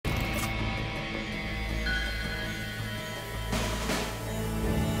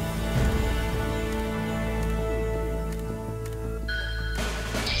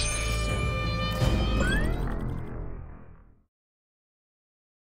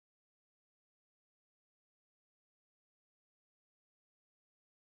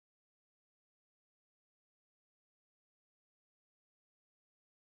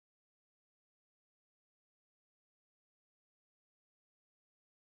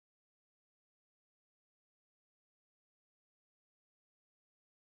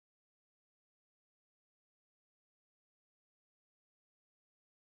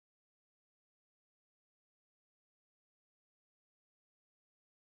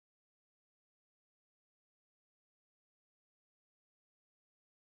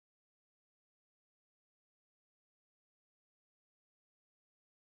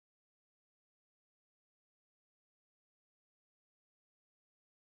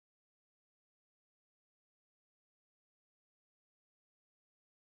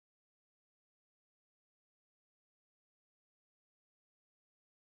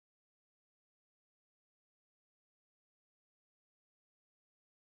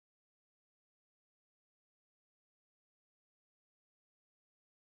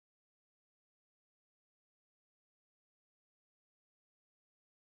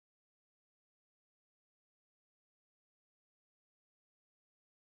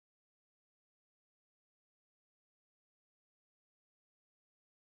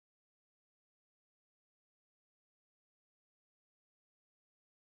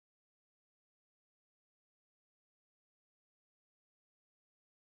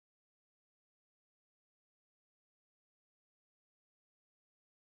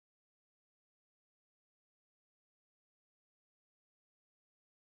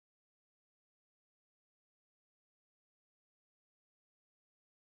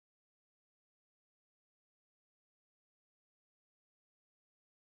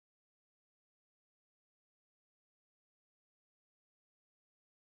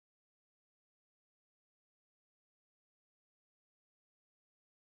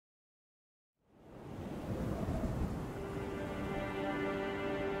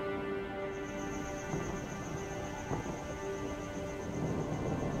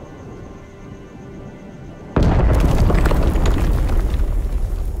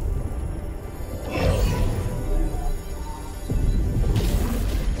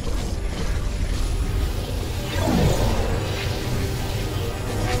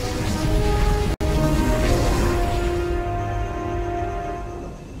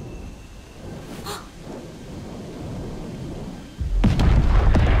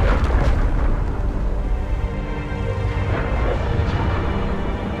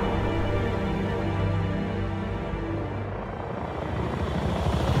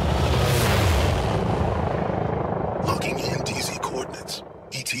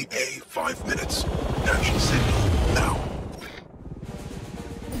5 minutes. And she's sitting home now.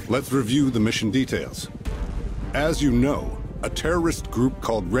 Let's review the mission details. As you know, a terrorist group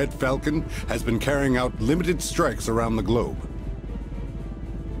called Red Falcon has been carrying out limited strikes around the globe.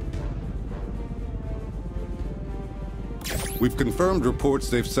 We've confirmed reports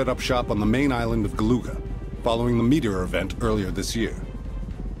they've set up shop on the main island of Galuga, following the meteor event earlier this year.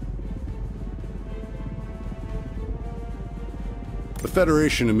 The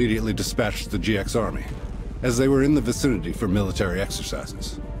Federation immediately dispatched the GX Army, as they were in the vicinity for military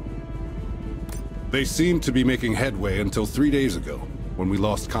exercises. They seemed to be making headway until 3 days ago, when we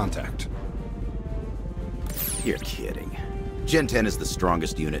lost contact. You're kidding. Gen 10 is the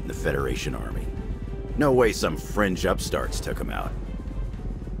strongest unit in the Federation Army. No way some fringe upstarts took him out.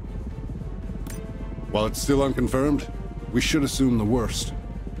 While it's still unconfirmed, we should assume the worst.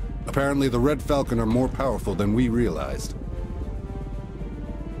 Apparently, the Red Falcon are more powerful than we realized.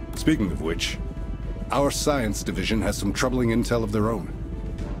 Speaking of which, our science division has some troubling intel of their own.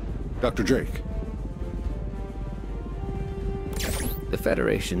 Dr. Drake. The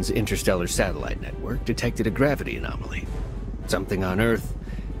Federation's interstellar satellite network detected a gravity anomaly. Something on Earth,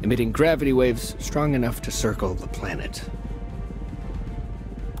 emitting gravity waves strong enough to circle the planet.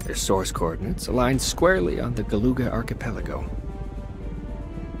 Their source coordinates align squarely on the Galuga archipelago.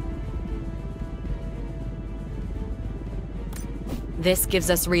 This gives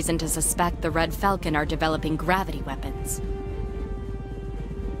us reason to suspect the Red Falcon are developing gravity weapons.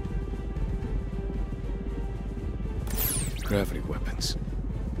 Gravity weapons.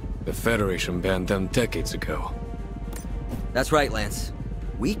 The Federation banned them decades ago. That's right, Lance.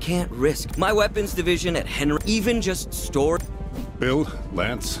 We can't risk my weapons division at Henry even just store. Bill,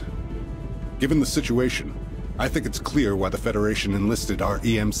 Lance, given the situation, I think it's clear why the Federation enlisted our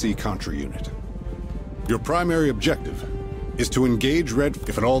EMC Contra unit. Your primary objective is to engage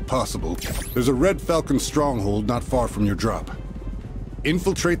if at all possible. There's a Red Falcon stronghold not far from your drop.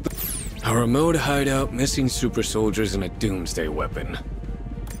 Infiltrate the... A remote hideout, missing super soldiers, and a doomsday weapon.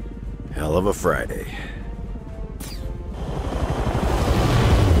 Hell of a Friday.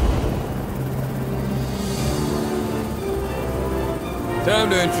 Time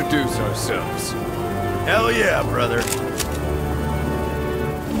to introduce ourselves. Hell yeah, brother.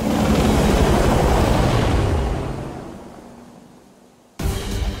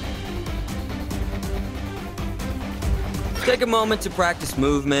 Take a moment to practice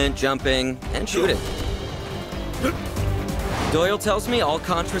movement, jumping, and shooting. Doyle tells me all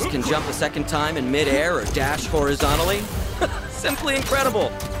Contras can jump a second time in mid-air or dash horizontally. Simply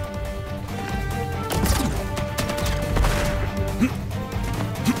incredible.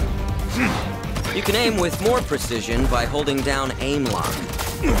 You can aim with more precision by holding down aim lock.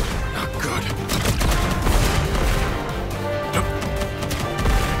 Not good.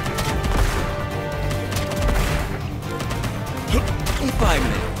 5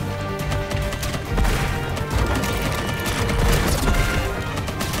 minutes.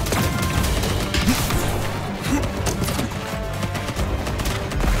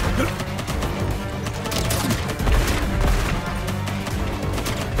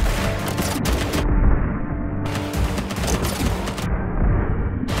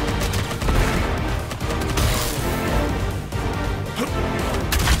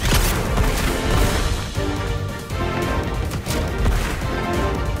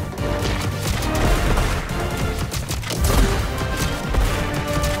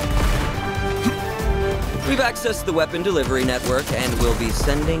 We've accessed the weapon delivery network and will be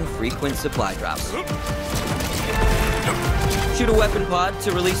sending frequent supply drops. Shoot a weapon pod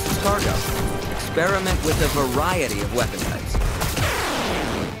to release its cargo. Experiment with a variety of weapon types.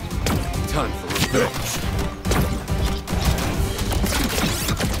 Time for revenge.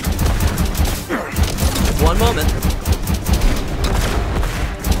 One moment.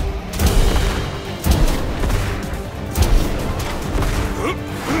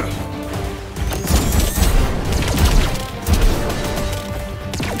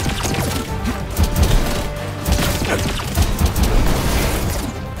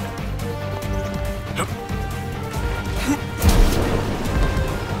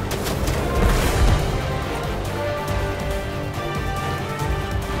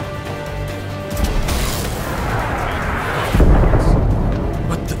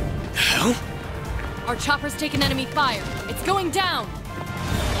 Our chopper's taken enemy fire. It's going down!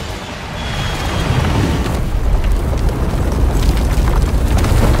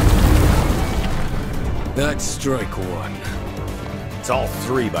 That's strike one. It's all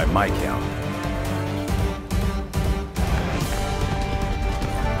 3 by my count.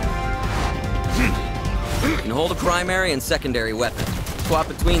 You can hold a primary and secondary weapon. swap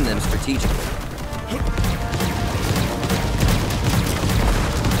between them strategically.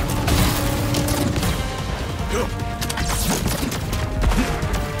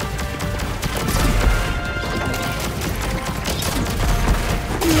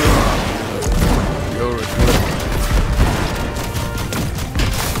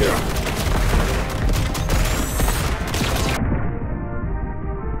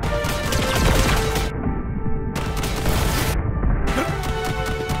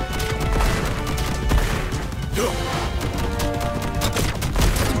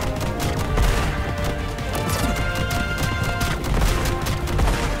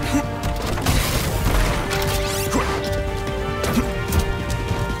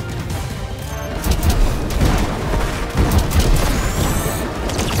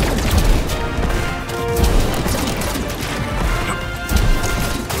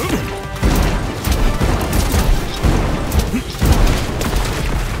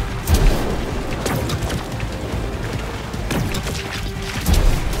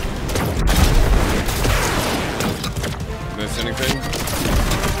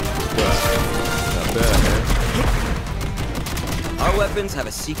 Have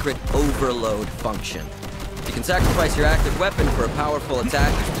a secret overload function. You can sacrifice your active weapon for a powerful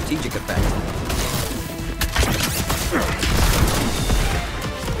attack or strategic effect.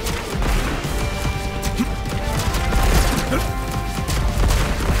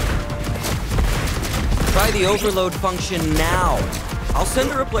 Try the overload function now. I'll send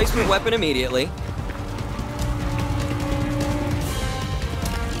a replacement weapon immediately.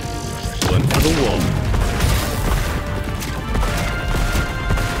 One for the wall.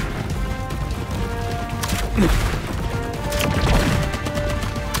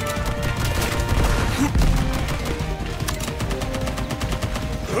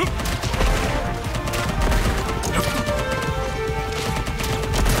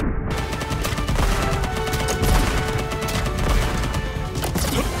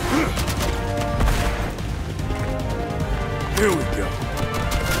 Here we go.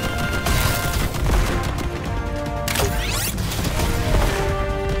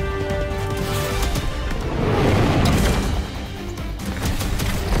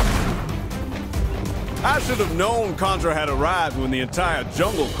 I should have known Contra had arrived when the entire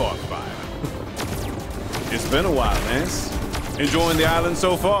jungle caught fire. It's been a while, Lance. Enjoying the island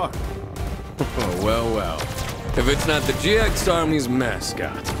so far? Oh, well, well. If it's not the GX Army's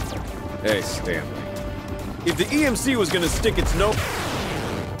mascot. Hey, Stanley. If the EMC was gonna stick its nose...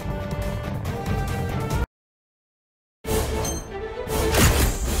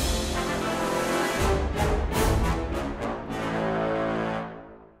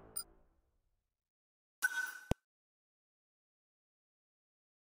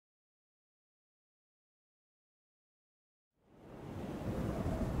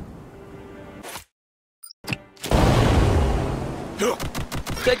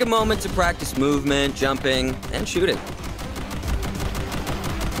 Take a moment to practice movement, jumping, and shooting.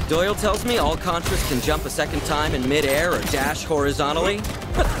 Doyle tells me all Contras can jump a second time in mid-air or dash horizontally.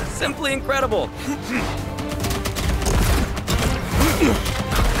 Simply incredible.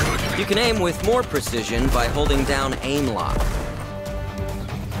 You can aim with more precision by holding down aim lock.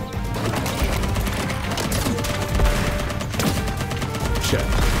 Check.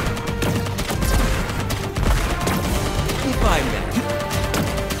 5 minutes.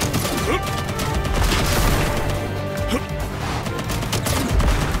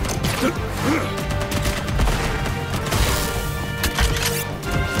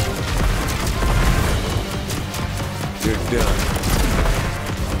 You're done.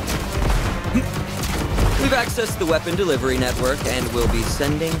 We've accessed the weapon delivery network and will be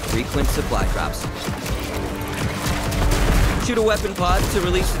sending frequent supply drops. Shoot a weapon pod to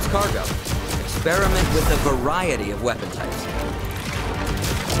release its cargo. Experiment with a variety of weapon types.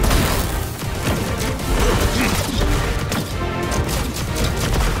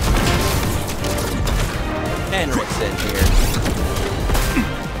 Henrik's in here.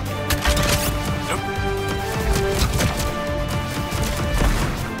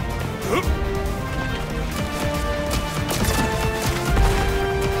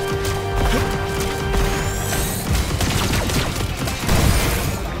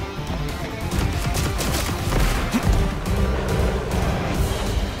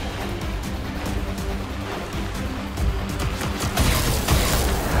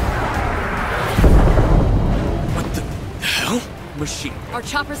 Machine. Our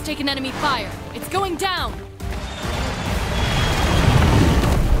chopper's taken enemy fire. It's going down.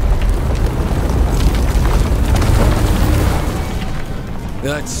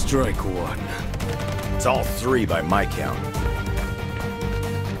 That's strike one. It's all three by my count.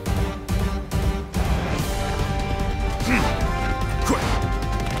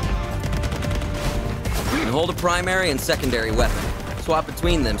 can hold a primary and secondary weapon. Swap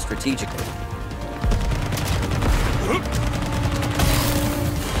between them strategically.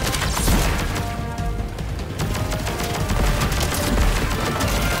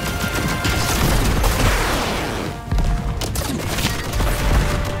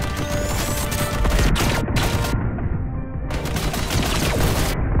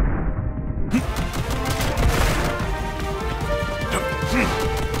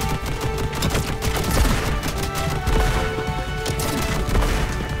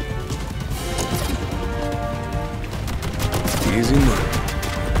 Easy money.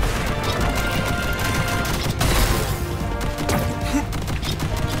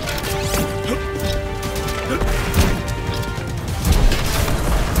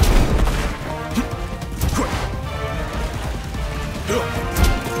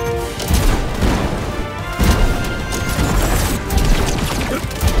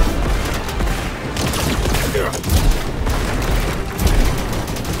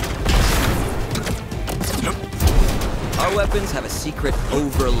 Our weapons have a secret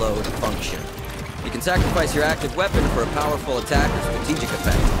overload function. You can sacrifice your active weapon for a powerful attack or strategic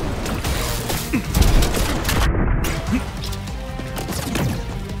effect.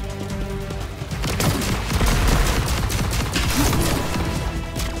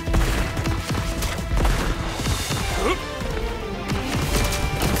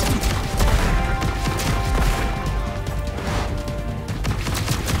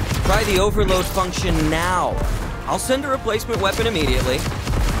 Try the overload function now. I'll send a replacement weapon immediately.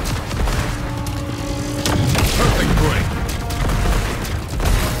 Perfect break.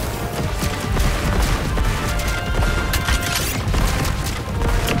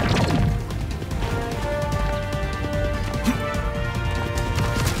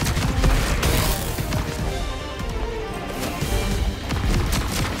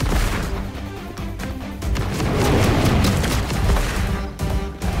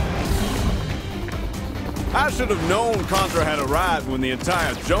 I should have known Contra had arrived when the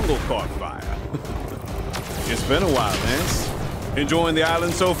entire jungle caught fire. It's been a while, Lance. Enjoying the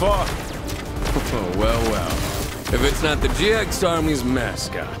island so far? Oh, well, well. If it's not the GX Army's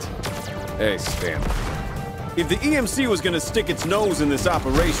mascot. Hey, Stan. If the EMC was gonna stick its nose in this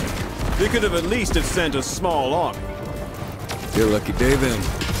operation, they could have at least have sent a small army. Your lucky day then.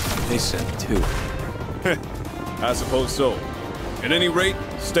 They sent two. I suppose so. At any rate,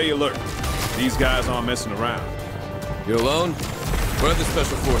 stay alert. These guys aren't messing around. You alone? Where are the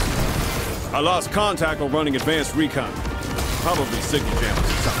special forces? I lost contact while running advanced recon. Probably signal jams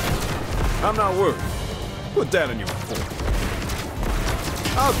or something. I'm not worried. Put that in your report.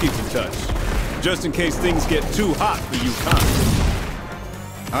 I'll keep in touch, just in case things get too hot for you,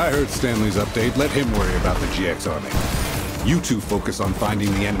 Contra. I heard Stanley's update. Let him worry about the GX Army. You two focus on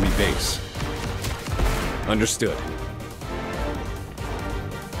finding the enemy base. Understood.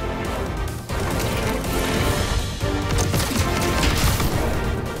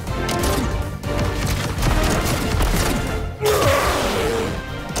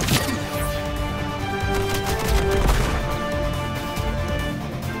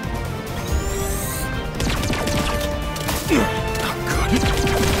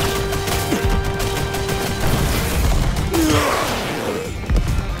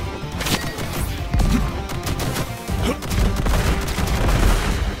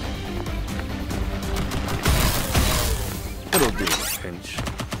 It'll do in a pinch.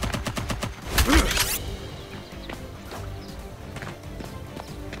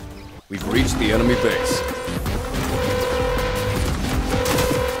 We've reached the enemy base.